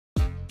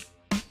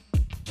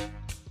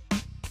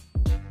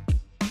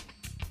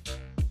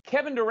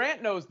Kevin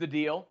Durant knows the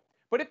deal,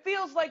 but it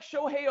feels like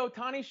Shohei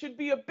Ohtani should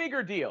be a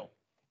bigger deal.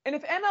 And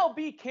if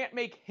MLB can't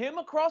make him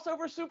a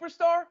crossover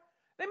superstar,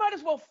 they might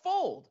as well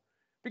fold.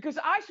 Because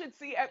I should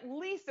see at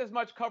least as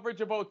much coverage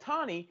of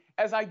Ohtani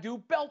as I do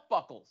belt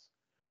buckles.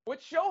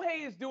 What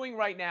Shohei is doing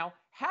right now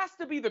has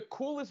to be the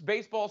coolest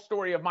baseball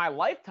story of my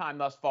lifetime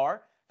thus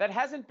far that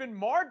hasn't been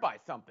marred by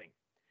something.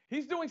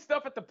 He's doing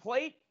stuff at the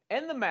plate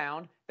and the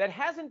mound that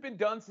hasn't been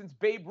done since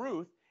Babe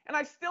Ruth, and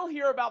I still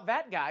hear about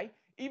that guy,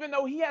 even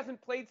though he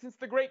hasn't played since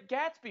the great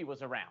Gatsby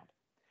was around.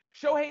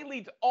 Shohei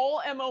leads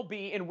all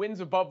MLB in wins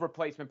above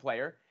replacement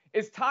player,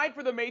 is tied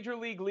for the major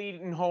league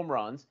lead in home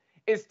runs,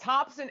 is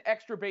tops in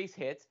extra base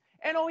hits,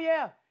 and oh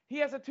yeah, he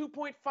has a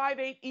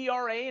 2.58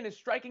 ERA and is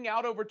striking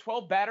out over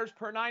 12 batters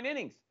per 9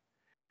 innings.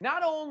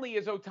 Not only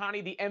is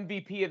Ohtani the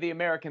MVP of the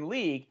American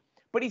League,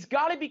 but he's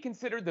got to be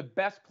considered the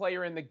best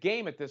player in the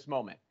game at this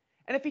moment.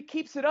 And if he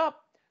keeps it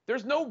up,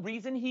 there's no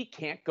reason he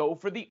can't go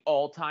for the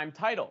all-time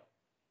title.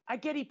 I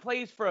get he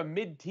plays for a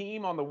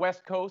mid-team on the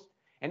West Coast,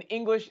 and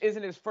English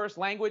isn't his first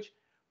language,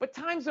 but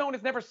time zone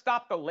has never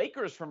stopped the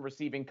Lakers from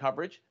receiving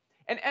coverage,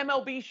 and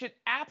MLB should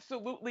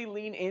absolutely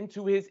lean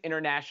into his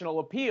international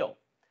appeal.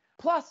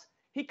 Plus,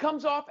 he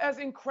comes off as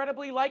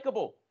incredibly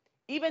likable,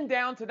 even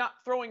down to not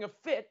throwing a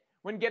fit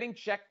when getting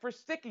checked for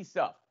sticky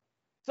stuff.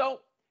 So,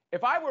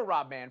 if I were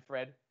Rob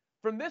Manfred,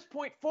 from this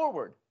point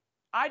forward,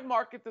 I'd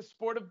market the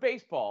sport of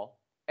baseball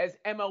as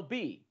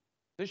MLB,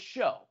 the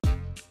show.